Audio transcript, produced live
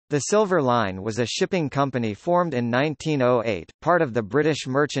The Silver Line was a shipping company formed in 1908, part of the British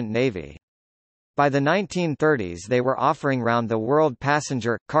Merchant Navy. By the 1930s they were offering round-the-world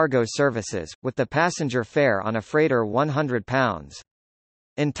passenger, cargo services, with the passenger fare on a freighter £100.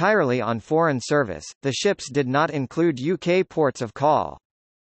 Entirely on foreign service, the ships did not include UK ports of call.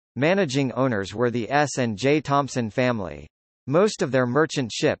 Managing owners were the S&J Thompson family. Most of their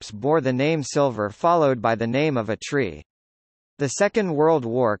merchant ships bore the name Silver followed by the name of a tree. The Second World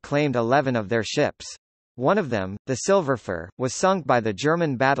War claimed 11 of their ships. One of them, the Silverfur, was sunk by the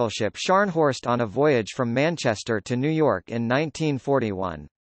German battleship Scharnhorst on a voyage from Manchester to New York in 1941.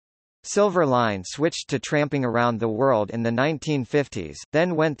 Silver Line switched to tramping around the world in the 1950s,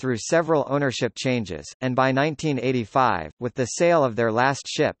 then went through several ownership changes, and by 1985, with the sale of their last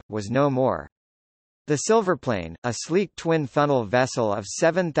ship, was no more. The Silverplane, a sleek twin-funnel vessel of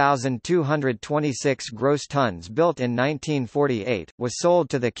 7,226 gross tons built in 1948, was sold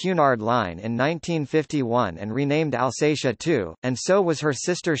to the Cunard Line in 1951 and renamed Alsatia II, and so was her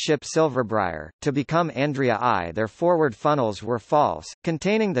sister ship Silverbriar, to become Andrea I. Their forward funnels were false,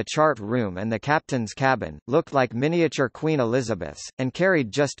 containing the chart room and the captain's cabin, looked like miniature Queen Elizabeths, and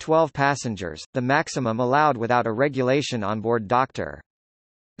carried just 12 passengers, the maximum allowed without a regulation on board doctor.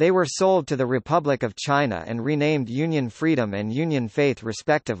 They were sold to the Republic of China and renamed Union Freedom and Union Faith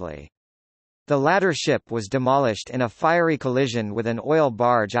respectively. The latter ship was demolished in a fiery collision with an oil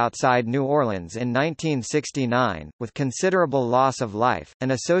barge outside New Orleans in 1969, with considerable loss of life.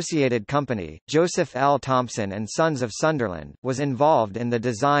 An associated company, Joseph L. Thompson and Sons of Sunderland, was involved in the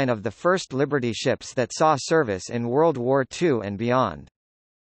design of the first Liberty ships that saw service in World War II and beyond.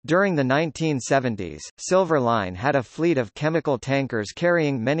 During the 1970s, Silver Line had a fleet of chemical tankers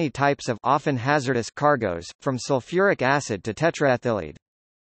carrying many types of often hazardous cargoes, from sulfuric acid to tetraethylene.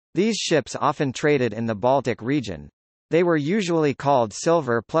 These ships often traded in the Baltic region. They were usually called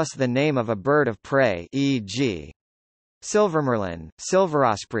Silver plus the name of a bird of prey, e.g. Silvermerlin,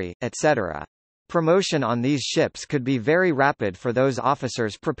 Silverosprey, etc. Promotion on these ships could be very rapid for those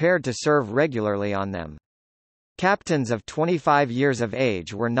officers prepared to serve regularly on them. Captains of 25 years of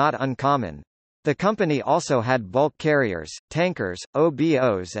age were not uncommon. The company also had bulk carriers, tankers,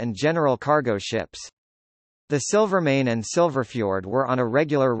 OBOs and general cargo ships. The Silvermane and Silverfjord were on a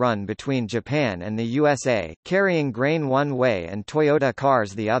regular run between Japan and the USA, carrying grain one way and Toyota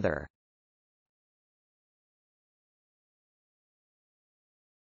cars the other.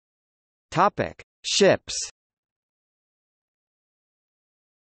 Topic: Ships.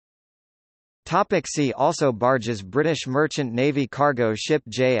 See also barges. British Merchant Navy cargo ship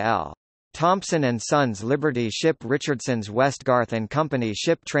J.L. Thompson and Sons, Liberty ship Richardson's Westgarth and Company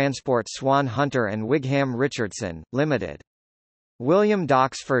ship Transport Swan Hunter and Wigham Richardson, Limited. William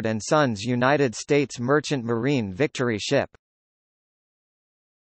Doxford and Sons, United States Merchant Marine Victory ship